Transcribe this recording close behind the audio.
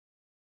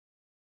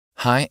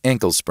High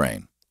ankle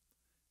sprain.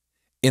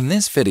 In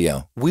this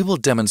video, we will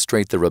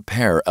demonstrate the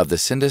repair of the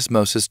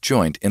syndesmosis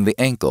joint in the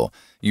ankle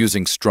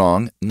using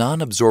strong,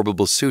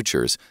 non-absorbable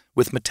sutures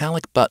with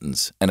metallic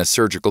buttons and a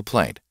surgical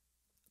plate.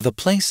 The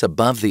place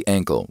above the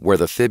ankle where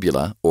the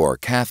fibula or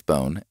calf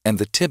bone and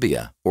the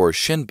tibia or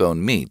shin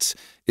bone meets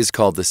is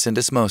called the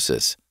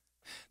syndesmosis.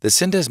 The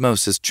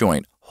syndesmosis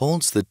joint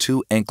holds the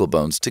two ankle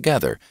bones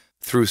together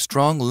through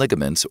strong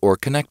ligaments or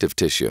connective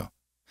tissue.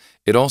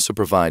 It also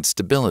provides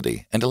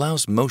stability and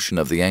allows motion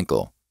of the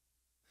ankle.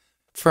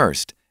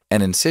 First,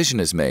 an incision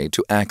is made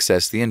to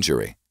access the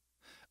injury.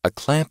 A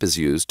clamp is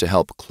used to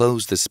help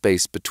close the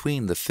space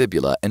between the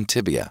fibula and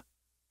tibia.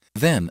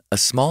 Then, a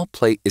small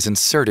plate is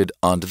inserted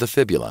onto the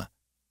fibula.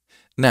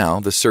 Now,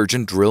 the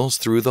surgeon drills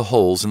through the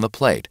holes in the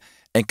plate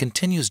and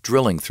continues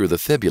drilling through the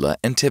fibula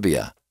and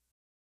tibia.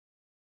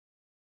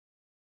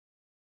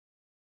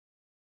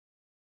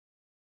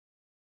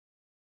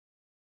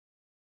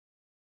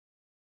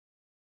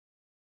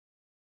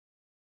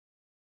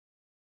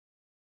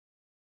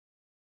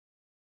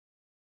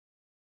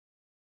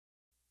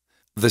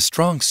 The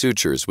strong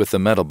sutures with the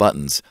metal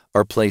buttons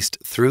are placed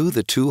through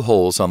the two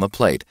holes on the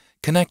plate,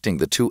 connecting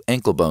the two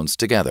ankle bones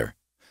together.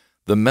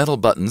 The metal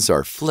buttons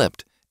are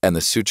flipped and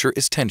the suture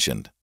is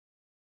tensioned.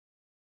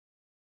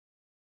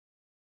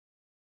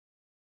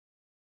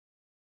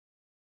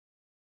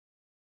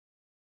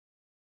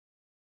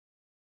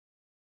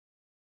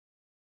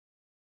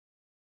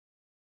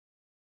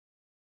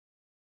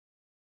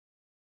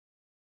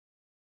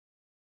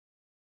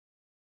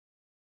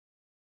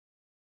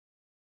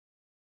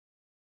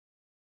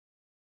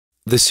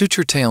 The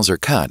suture tails are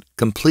cut,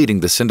 completing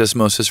the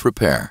syndesmosis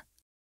repair.